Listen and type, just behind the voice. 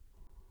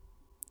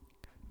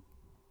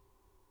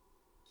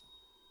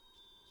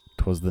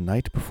'Twas the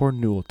night before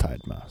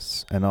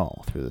Nuletidemas, and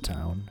all through the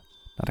town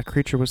not a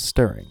creature was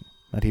stirring,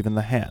 not even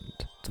the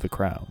hand to the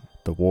crown.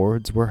 The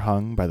wards were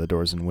hung by the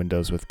doors and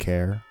windows with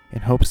care,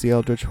 in hopes the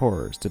Eldritch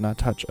horrors did not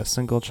touch a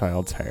single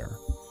child's hair.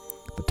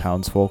 The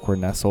townsfolk were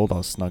nestled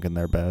all snug in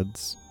their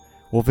beds,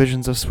 while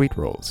visions of sweet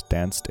rolls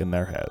danced in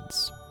their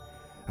heads.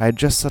 I had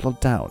just settled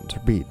down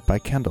to read by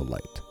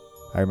candlelight.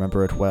 I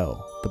remember it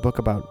well, the book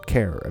about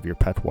care of your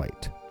pet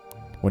white.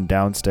 When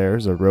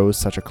downstairs arose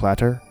such a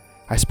clatter,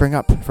 I sprang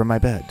up from my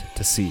bed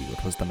to see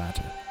what was the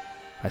matter.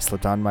 I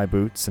slipped on my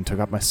boots and took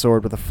up my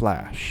sword with a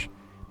flash.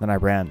 Then I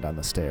ran down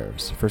the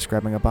stairs, first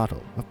grabbing a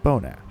bottle of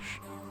bone ash.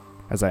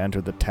 As I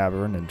entered the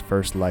tavern in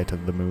first light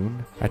of the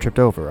moon, I tripped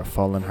over a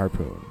fallen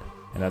harpoon,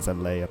 and as I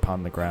lay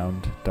upon the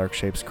ground, dark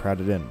shapes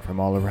crowded in from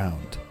all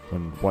around,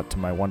 when what to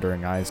my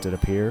wondering eyes did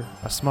appear,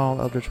 a small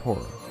eldritch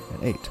horror,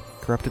 and 8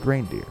 corrupted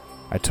reindeer.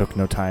 I took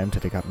no time to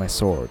take up my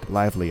sword,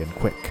 lively and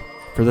quick,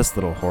 for this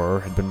little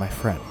horror had been my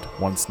friend,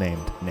 once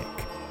named Nick.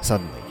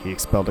 Suddenly he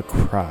expelled a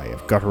cry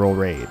of guttural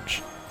rage,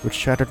 which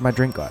shattered my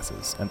drink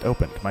glasses and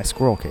opened my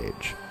squirrel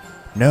cage.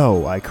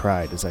 "No," I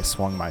cried as I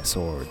swung my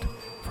sword,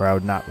 for I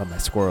would not let my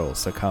squirrels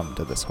succumb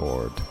to this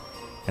horde.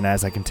 And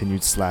as I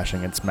continued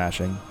slashing and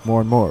smashing,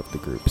 more and more of the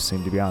group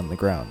seemed to be on the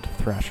ground,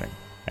 thrashing.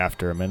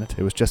 After a minute,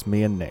 it was just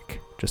me and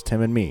Nick, just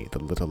him and me, the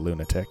little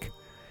lunatic.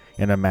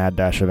 In a mad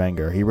dash of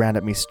anger, he ran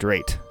at me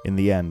straight. In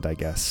the end, I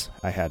guess,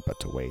 I had but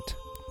to wait.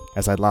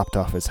 As I lopped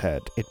off his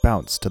head, it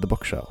bounced to the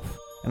bookshelf,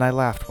 and I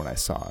laughed when I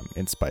saw him,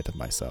 in spite of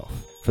myself,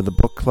 for the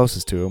book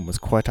closest to him was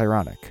quite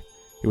ironic.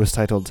 It was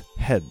titled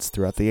Heads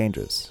Throughout the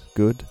Ages,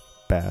 Good,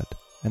 Bad,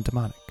 and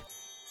Demonic.